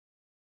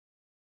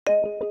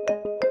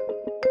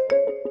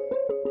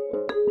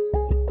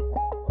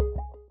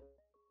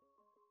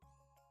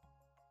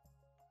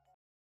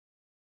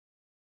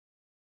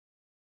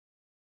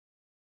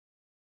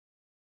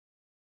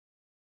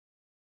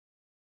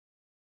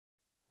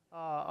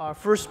Our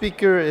first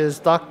speaker is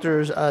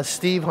Dr.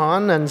 Steve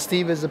Hahn, and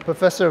Steve is a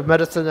professor of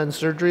medicine and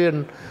surgery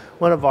and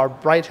one of our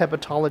bright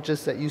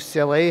hepatologists at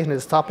UCLA, and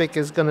his topic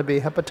is going to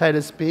be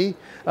hepatitis B,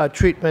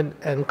 treatment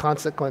and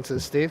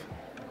consequences. Steve?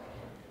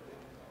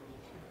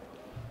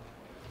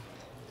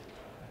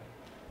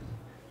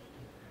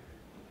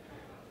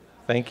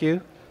 Thank you.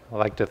 I'd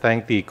like to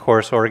thank the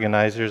course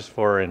organizers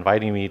for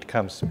inviting me to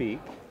come speak.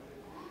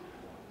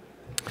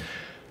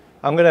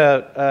 I'm going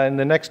to, in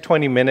the next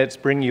 20 minutes,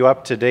 bring you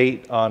up to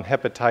date on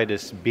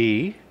hepatitis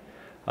B,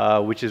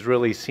 which has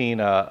really seen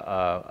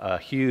a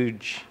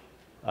huge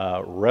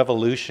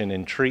revolution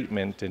in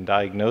treatment and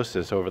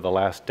diagnosis over the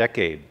last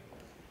decade.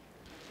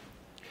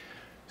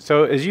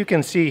 So as you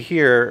can see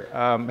here,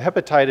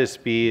 hepatitis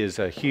B is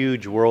a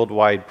huge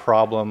worldwide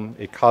problem.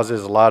 It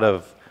causes a lot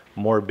of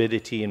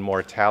morbidity and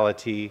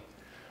mortality.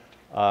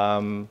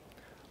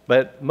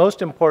 But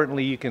most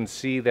importantly, you can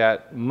see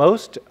that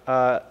most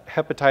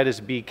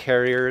hepatitis B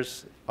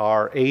carriers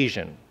are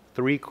Asian.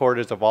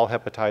 3/4 of all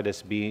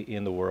hepatitis B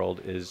in the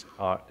world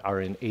are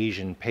in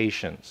Asian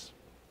patients.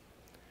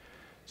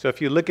 So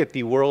if you look at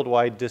the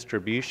worldwide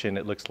distribution,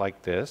 it looks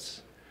like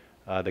this.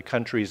 The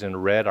countries in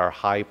red are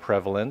high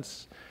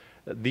prevalence.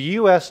 The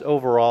US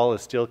overall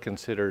is still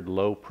considered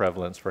low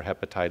prevalence for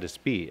hepatitis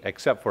B,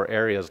 except for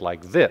areas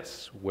like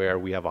this, where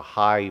we have a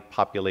high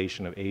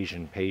population of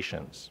Asian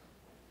patients.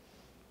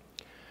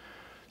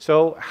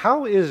 So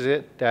how is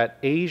it that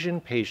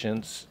Asian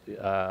patients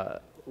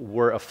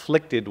were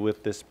afflicted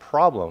with this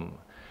problem?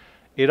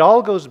 It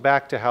all goes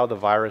back to how the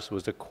virus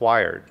was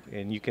acquired.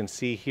 And you can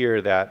see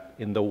here that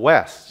in the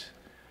West,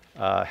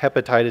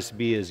 hepatitis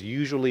B is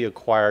usually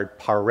acquired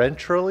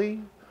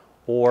parenterally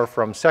or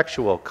from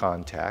sexual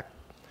contact,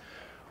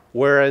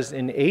 whereas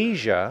in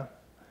Asia,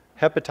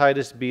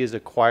 hepatitis B is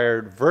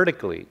acquired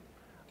vertically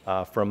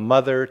from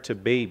mother to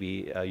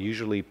baby,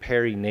 usually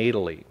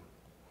perinatally.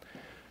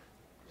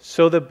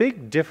 So the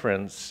big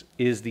difference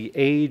is the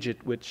age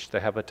at which the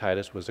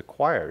hepatitis was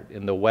acquired.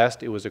 In the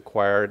West, it was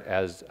acquired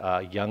as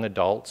young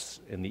adults.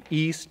 In the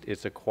East,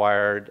 it's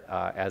acquired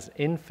as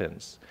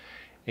infants.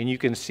 And you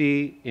can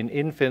see in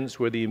infants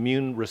where the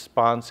immune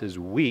response is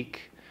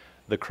weak,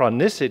 the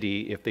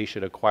chronicity, if they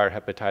should acquire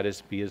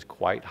hepatitis B, is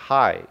quite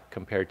high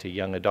compared to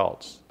young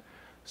adults.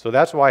 So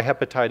that's why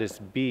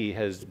hepatitis B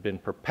has been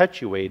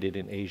perpetuated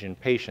in Asian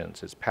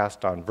patients. It's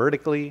passed on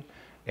vertically,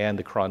 and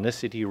the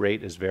chronicity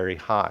rate is very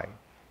high.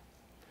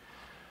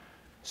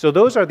 So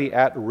those are the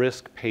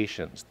at-risk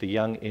patients, the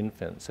young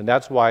infants, and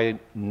that's why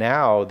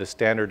now the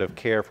standard of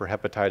care for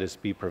hepatitis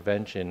B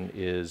prevention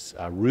is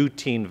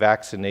routine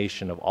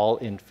vaccination of all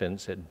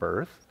infants at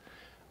birth,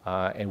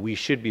 and we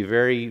should be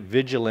very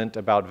vigilant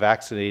about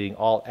vaccinating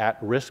all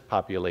at-risk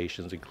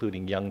populations,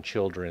 including young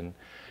children,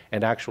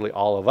 and actually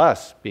all of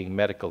us, being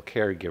medical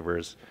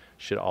caregivers,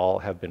 should all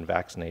have been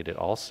vaccinated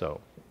also.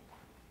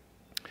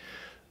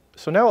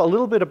 So now a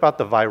little bit about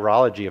the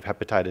virology of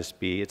hepatitis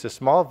B. It's a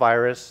small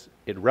virus.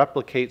 It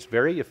replicates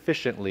very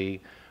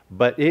efficiently,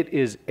 but it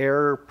is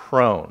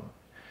error-prone.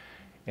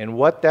 And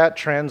what that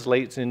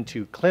translates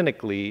into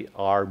clinically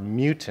are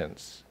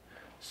mutants.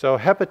 So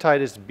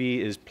hepatitis B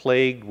is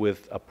plagued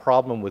with a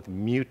problem with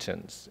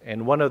mutants.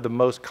 And one of the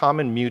most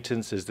common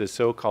mutants is the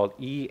so-called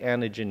E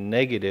antigen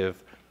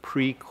negative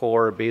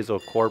pre-core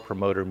basal core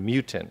promoter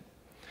mutant.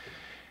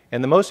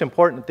 And the most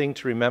important thing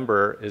to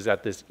remember is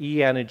that this E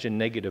antigen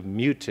negative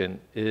mutant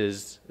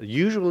is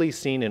usually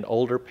seen in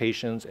older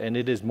patients, and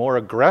it is more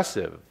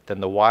aggressive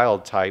than the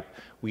wild type.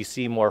 We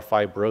see more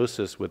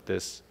fibrosis with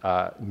this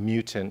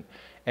mutant,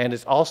 and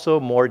it's also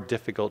more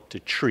difficult to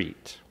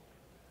treat.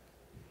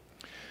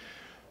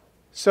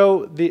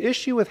 So the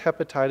issue with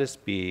hepatitis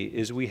B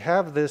is we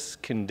have this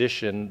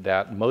condition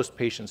that most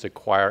patients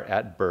acquire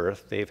at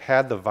birth. They've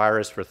had the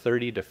virus for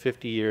 30 to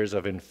 50 years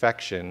of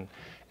infection,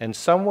 and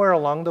somewhere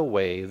along the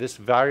way, this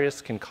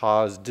virus can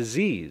cause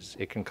disease.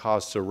 It can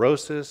cause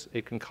cirrhosis.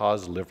 It can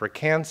cause liver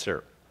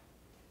cancer.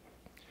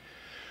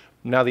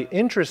 Now, the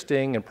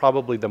interesting and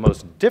probably the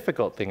most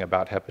difficult thing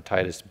about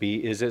hepatitis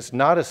B is it's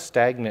not a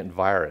stagnant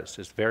virus.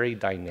 It's very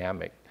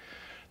dynamic.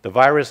 The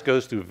virus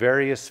goes through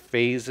various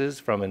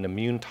phases, from an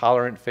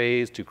immune-tolerant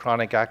phase to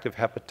chronic active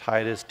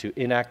hepatitis to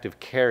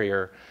inactive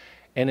carrier,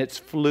 and it's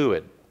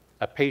fluid.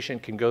 A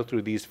patient can go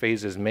through these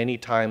phases many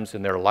times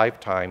in their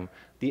lifetime.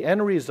 The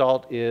end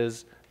result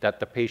is that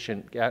the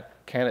patient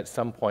can at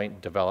some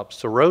point develop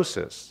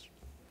cirrhosis.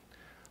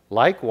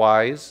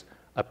 Likewise,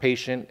 a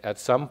patient at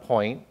some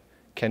point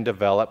can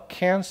develop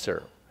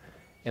cancer.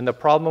 And the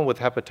problem with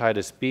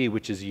hepatitis B,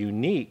 which is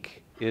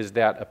unique, is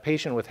that a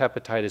patient with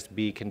hepatitis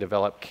B can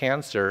develop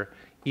cancer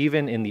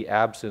even in the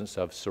absence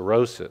of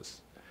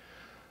cirrhosis.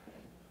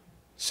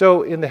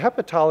 So in the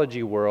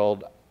hepatology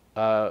world,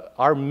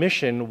 our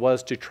mission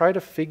was to try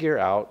to figure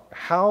out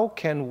how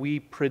can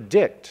we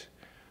predict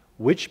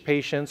which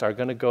patients are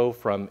going to go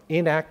from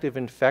inactive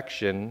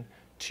infection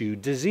to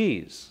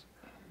disease.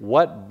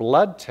 What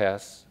blood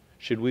tests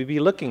should we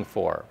be looking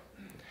for?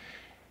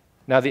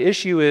 Now, the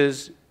issue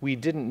is we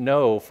didn't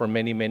know for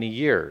many, many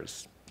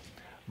years.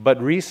 But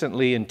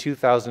recently in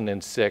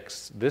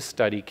 2006, this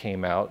study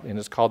came out, and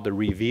it's called the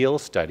REVEAL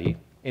study.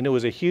 And it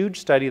was a huge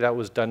study that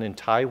was done in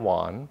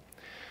Taiwan.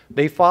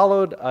 They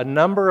followed a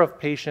number of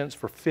patients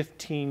for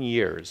 15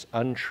 years,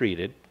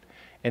 untreated.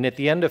 And at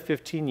the end of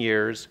 15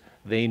 years,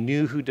 they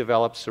knew who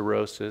developed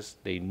cirrhosis,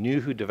 they knew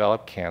who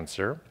developed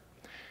cancer.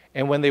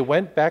 And when they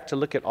went back to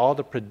look at all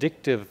the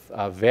predictive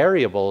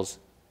variables,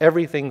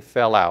 everything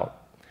fell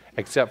out,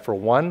 except for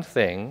one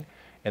thing,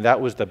 and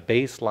that was the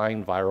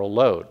baseline viral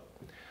load.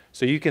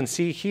 So you can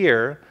see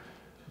here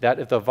that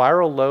if the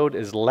viral load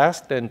is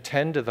less than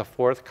 10 to the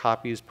 4th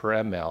copies per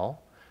ml,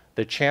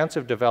 the chance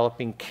of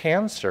developing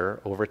cancer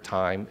over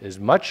time is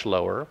much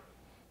lower.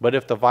 But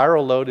if the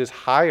viral load is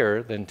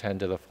higher than 10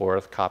 to the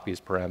 4th copies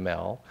per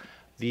ml,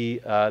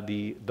 the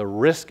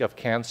risk of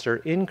cancer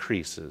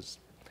increases.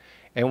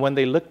 And when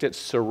they looked at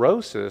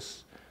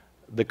cirrhosis,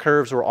 the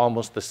curves were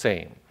almost the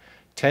same.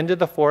 10 to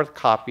the 4th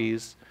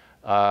copies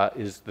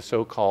is the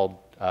so-called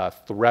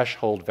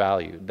threshold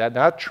value.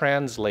 That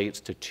translates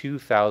to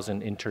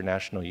 2,000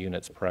 international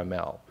units per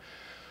ml.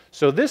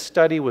 So this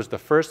study was the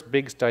first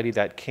big study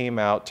that came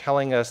out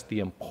telling us the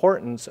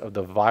importance of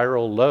the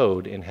viral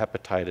load in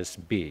hepatitis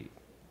B.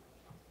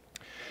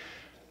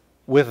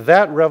 With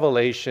that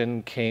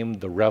revelation came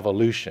the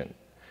revolution.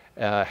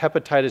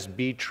 Hepatitis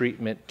B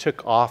treatment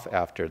took off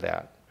after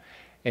that.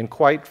 And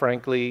quite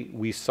frankly,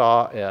 we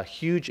saw a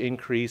huge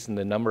increase in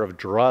the number of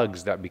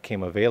drugs that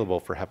became available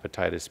for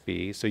hepatitis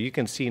B. So you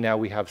can see now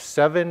we have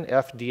 7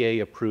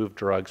 FDA-approved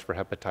drugs for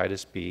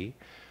hepatitis B.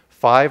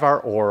 5 are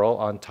oral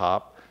on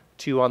top,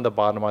 2 on the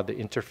bottom are the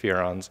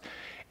interferons.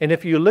 And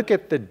if you look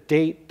at the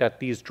date that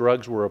these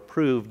drugs were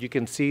approved, you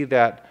can see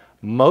that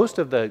most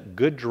of the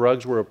good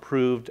drugs were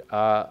approved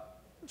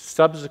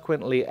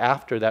subsequently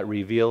after that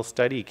REVEAL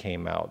study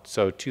came out.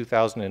 So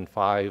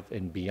 2005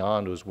 and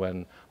beyond was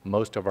when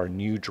most of our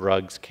new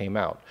drugs came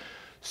out.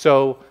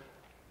 So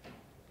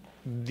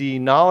the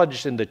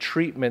knowledge and the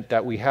treatment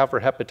that we have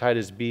for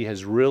hepatitis B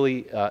has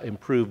really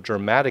improved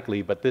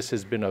dramatically, but this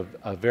has been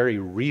a very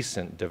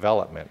recent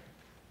development.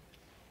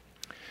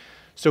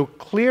 So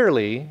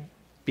clearly,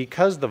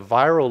 because the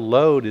viral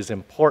load is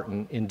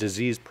important in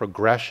disease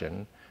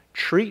progression,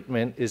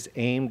 treatment is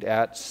aimed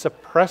at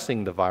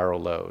suppressing the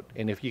viral load.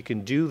 And if you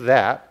can do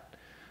that,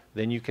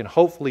 then you can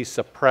hopefully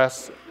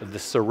suppress the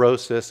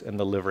cirrhosis and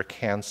the liver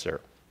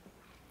cancer.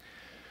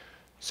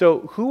 So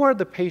who are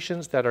the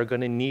patients that are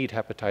going to need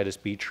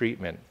hepatitis B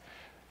treatment?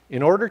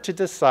 In order to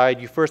decide,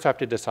 you first have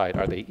to decide,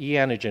 are they E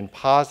antigen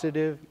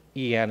positive,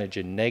 E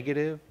antigen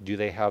negative? Do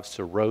they have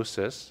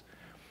cirrhosis?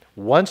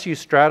 Once you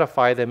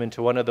stratify them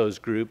into one of those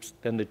groups,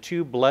 then the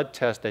 2 blood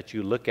tests that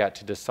you look at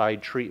to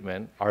decide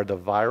treatment are the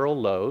viral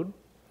load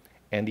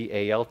and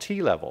the ALT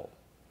level.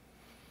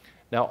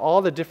 Now, all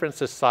the different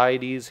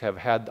societies have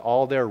had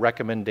all their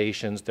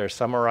recommendations. They're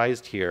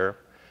summarized here.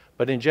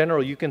 But in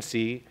general, you can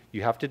see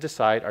you have to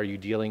decide, are you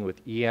dealing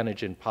with E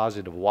antigen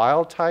positive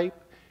wild type,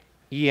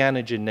 E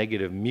antigen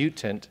negative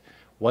mutant?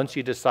 Once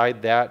you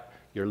decide that,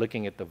 you're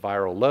looking at the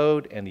viral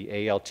load and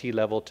the ALT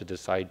level to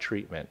decide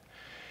treatment.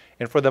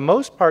 And for the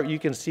most part, you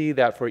can see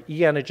that for E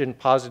antigen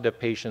positive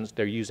patients,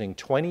 they're using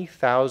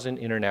 20,000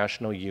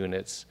 international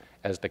units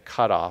as the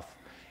cutoff.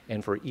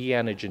 And for E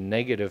antigen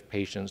negative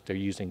patients, they're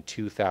using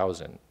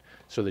 2,000.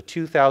 So the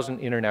 2,000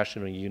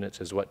 international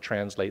units is what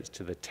translates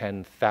to the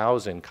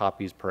 10,000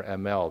 copies per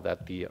ml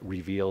that the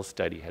REVEAL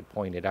study had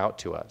pointed out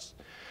to us.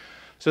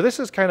 So this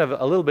is kind of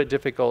a little bit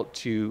difficult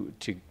to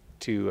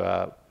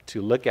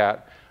look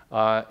at.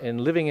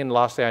 And living in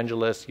Los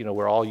Angeles, you know,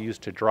 we're all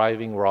used to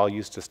driving, we're all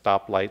used to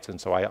stoplights, and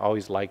so I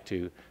always like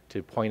to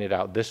point it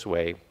out this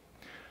way.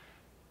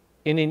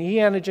 In an E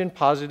antigen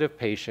positive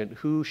patient,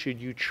 who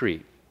should you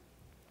treat?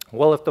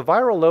 Well, if the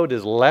viral load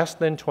is less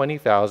than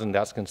 20,000,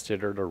 that's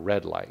considered a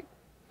red light.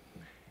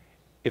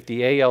 If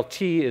the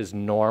ALT is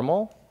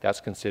normal,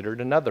 that's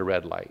considered another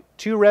red light.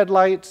 2 red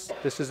lights,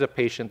 this is a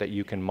patient that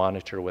you can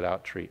monitor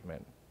without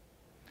treatment.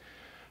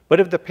 But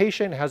if the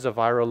patient has a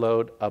viral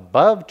load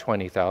above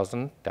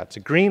 20,000, that's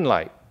a green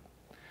light.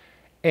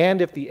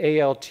 And if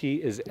the ALT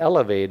is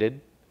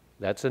elevated,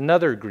 that's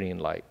another green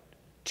light.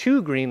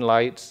 2 green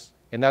lights,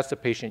 and that's the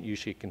patient you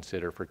should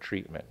consider for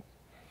treatment.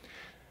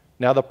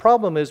 Now, the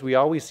problem is we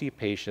always see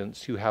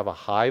patients who have a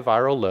high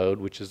viral load,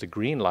 which is a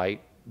green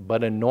light,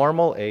 but a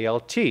normal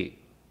ALT,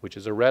 which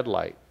is a red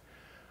light.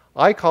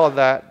 I call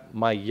that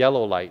my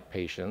yellow light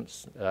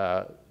patients.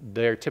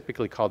 They're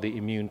typically called the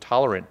immune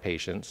tolerant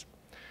patients.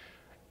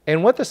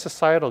 And what the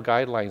societal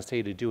guidelines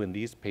say to do in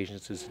these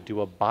patients is to do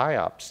a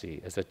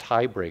biopsy as a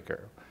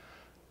tiebreaker.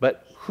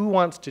 But who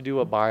wants to do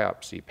a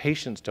biopsy?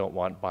 Patients don't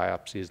want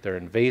biopsies. They're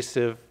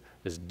invasive.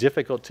 It's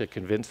difficult to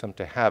convince them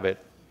to have it.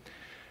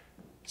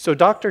 So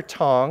Dr.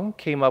 Tong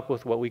came up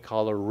with what we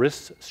call a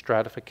risk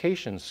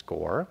stratification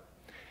score.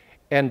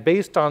 And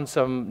based on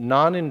some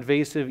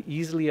non-invasive,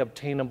 easily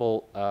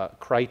obtainable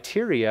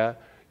criteria,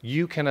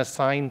 you can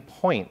assign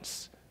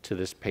points to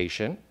this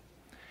patient.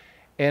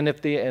 And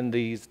if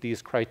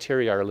these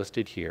criteria are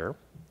listed here.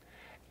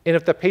 And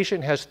if the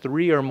patient has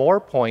 3 or more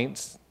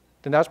points,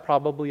 then that's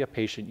probably a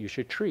patient you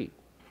should treat.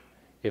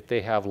 If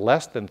they have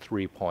less than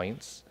 3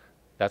 points,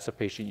 that's a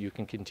patient you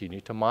can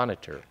continue to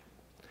monitor.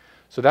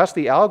 So that's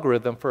the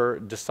algorithm for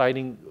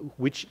deciding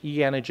which e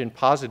antigen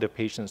positive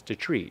patients to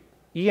treat.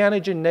 E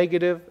antigen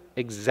negative,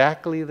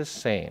 exactly the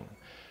same,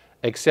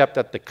 except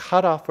that the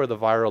cutoff for the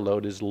viral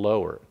load is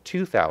lower,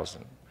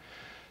 2,000.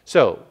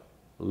 So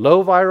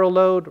low viral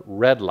load,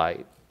 red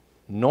light.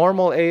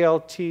 Normal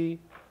ALT,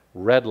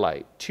 red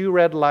light. 2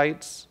 red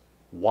lights,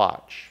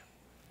 watch.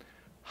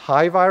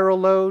 High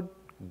viral load,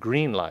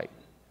 green light.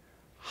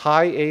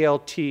 High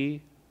ALT,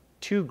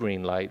 2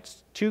 green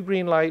lights. 2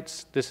 green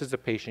lights, this is a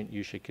patient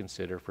you should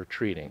consider for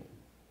treating.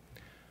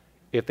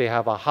 If they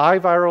have a high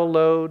viral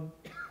load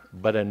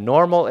but a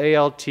normal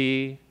ALT,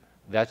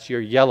 that's your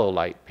yellow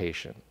light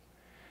patient.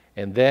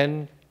 And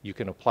then you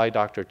can apply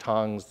Dr.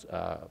 Tong's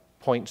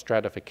point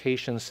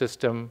stratification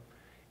system.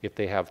 If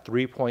they have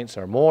 3 points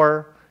or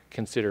more,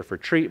 consider for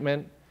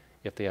treatment.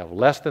 If they have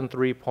less than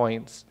 3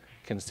 points,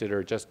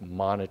 consider just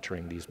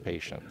monitoring these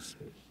patients.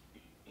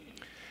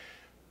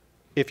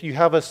 If you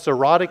have a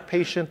cirrhotic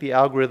patient, the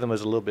algorithm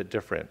is a little bit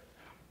different.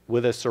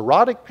 With a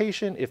cirrhotic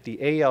patient, if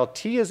the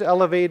ALT is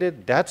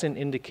elevated, that's an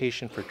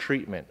indication for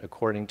treatment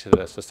according to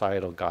the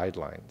societal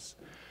guidelines.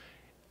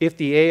 If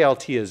the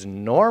ALT is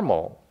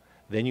normal,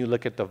 then you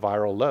look at the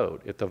viral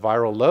load. If the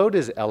viral load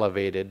is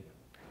elevated,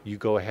 you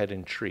go ahead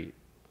and treat.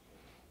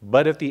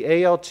 But if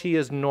the ALT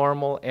is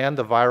normal and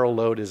the viral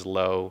load is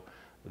low,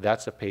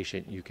 that's a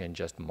patient you can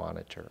just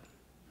monitor.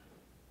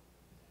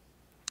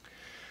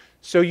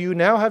 So you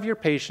now have your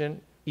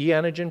patient, e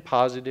antigen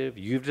positive.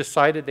 You've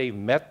decided they've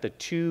met the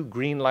 2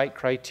 green light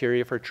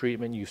criteria for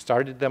treatment. You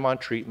started them on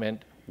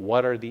treatment.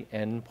 What are the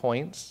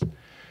endpoints?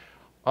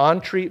 On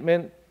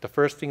treatment, the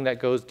first thing that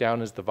goes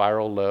down is the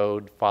viral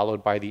load,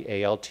 followed by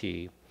the ALT.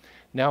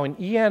 Now, in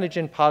e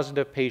antigen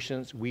positive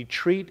patients, we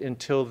treat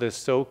until this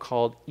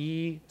so-called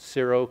E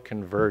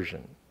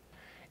seroconversion.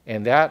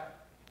 And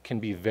that can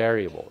be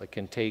variable. It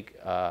can take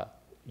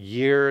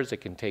years, it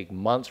can take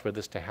months for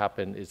this to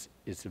happen.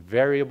 It's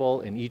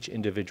variable in each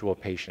individual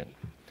patient.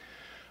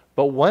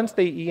 But once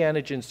they e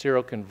antigen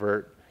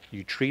seroconvert,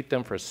 you treat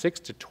them for 6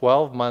 to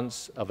 12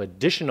 months of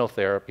additional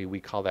therapy. We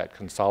call that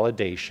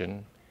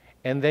consolidation.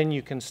 And then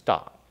you can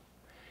stop.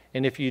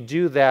 And if you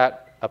do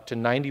that, up to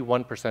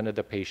 91% of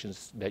the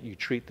patients that you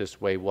treat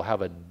this way will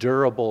have a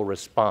durable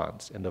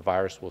response and the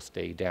virus will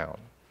stay down.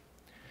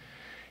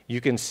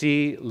 You can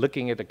see,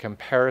 looking at the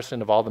comparison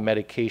of all the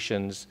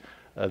medications,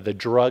 the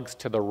drugs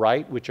to the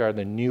right, which are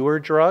the newer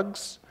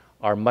drugs,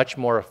 are much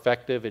more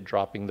effective at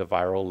dropping the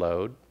viral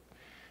load.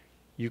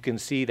 You can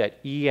see that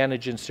e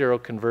antigen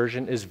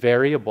seroconversion is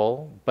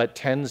variable, but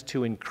tends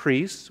to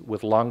increase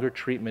with longer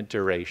treatment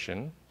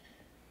duration.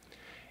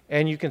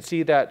 And you can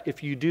see that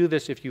if you do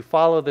this, if you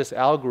follow this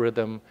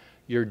algorithm,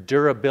 your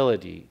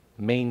durability,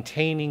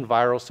 maintaining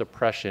viral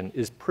suppression,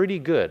 is pretty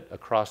good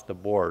across the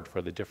board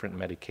for the different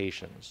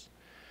medications.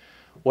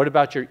 What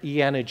about your e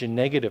antigen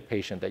negative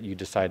patient that you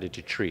decided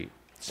to treat?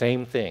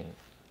 Same thing.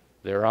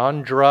 They're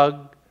on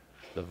drug,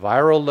 the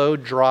viral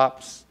load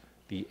drops,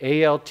 the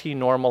ALT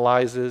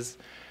normalizes.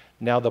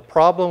 Now the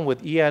problem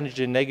with e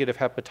antigen negative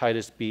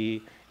hepatitis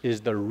B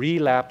is the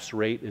relapse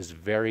rate is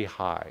very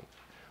high.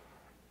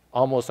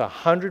 Almost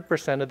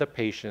 100% of the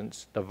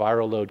patients, the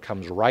viral load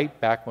comes right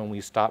back when we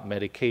stop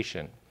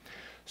medication.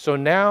 So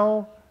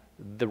now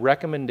the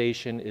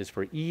recommendation is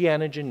for e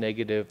antigen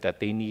negative that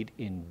they need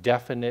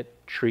indefinite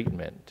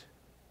treatment,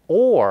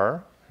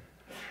 or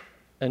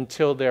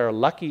until they're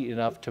lucky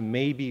enough to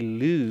maybe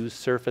lose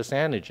surface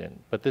antigen.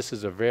 But this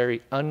is a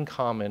very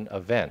uncommon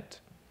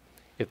event.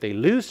 If they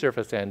lose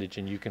surface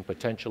antigen, you can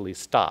potentially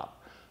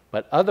stop.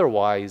 But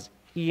otherwise,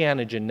 e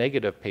antigen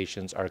negative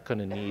patients are going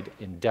to need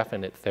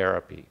indefinite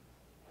therapy.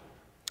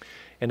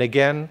 And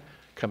again,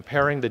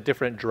 comparing the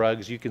different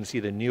drugs, you can see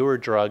the newer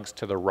drugs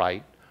to the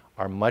right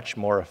are much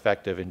more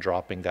effective in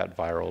dropping that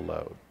viral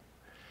load.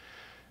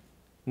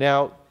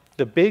 Now,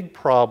 the big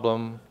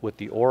problem with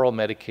the oral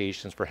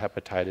medications for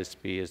hepatitis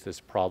B is this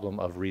problem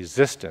of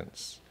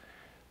resistance.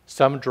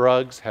 Some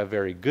drugs have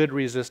very good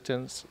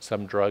resistance,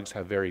 some drugs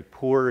have very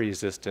poor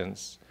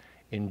resistance.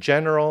 In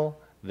general,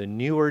 the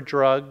newer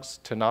drugs,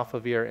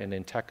 tenofovir and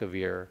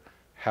entecavir,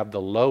 have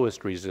the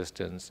lowest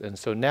resistance. And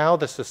so now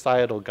the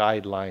societal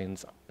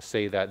guidelines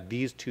say that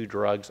these 2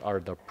 drugs are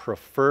the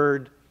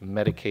preferred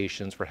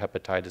medications for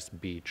hepatitis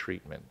B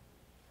treatment.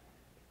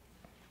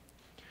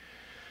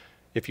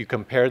 If you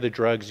compare the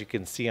drugs, you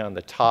can see on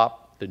the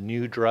top, the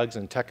new drugs,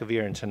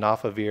 entecavir and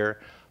tenofovir,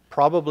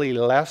 probably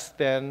less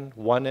than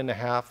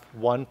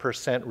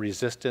 1%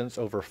 resistance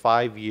over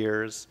 5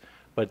 years,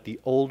 but the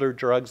older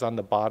drugs on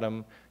the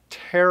bottom,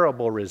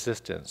 terrible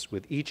resistance.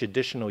 With each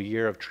additional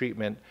year of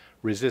treatment,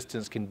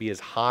 resistance can be as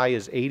high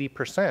as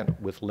 80%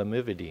 with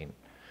lamivudine.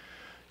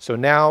 So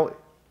now,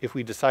 if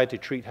we decide to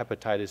treat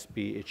hepatitis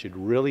B, it should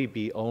really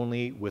be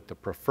only with the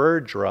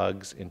preferred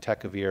drugs,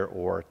 entecavir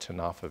or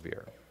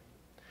tenofovir.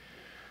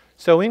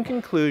 So in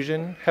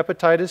conclusion,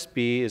 hepatitis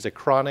B is a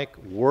chronic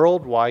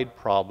worldwide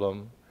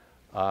problem.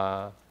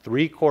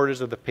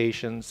 3/4 of the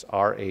patients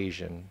are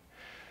Asian.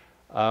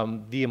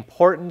 The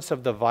importance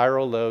of the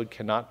viral load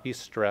cannot be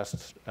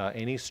stressed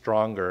any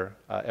stronger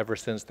ever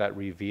since that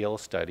REVEAL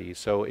study.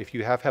 So if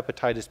you have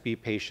hepatitis B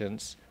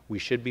patients, we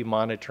should be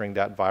monitoring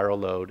that viral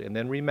load. And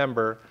then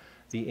remember,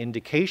 the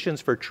indications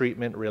for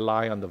treatment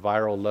rely on the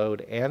viral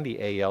load and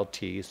the ALT,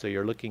 so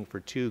you're looking for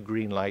 2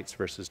 green lights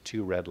versus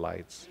 2 red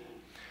lights.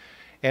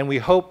 And we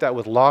hope that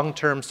with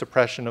long-term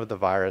suppression of the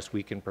virus,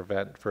 we can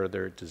prevent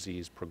further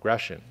disease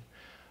progression.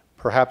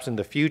 Perhaps in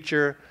the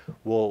future,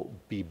 we'll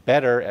be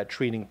better at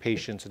treating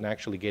patients and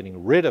actually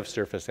getting rid of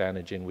surface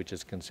antigen, which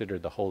is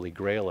considered the holy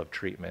grail of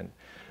treatment,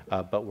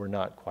 but we're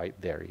not quite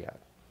there yet.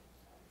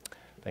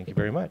 Thank you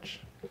very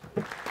much.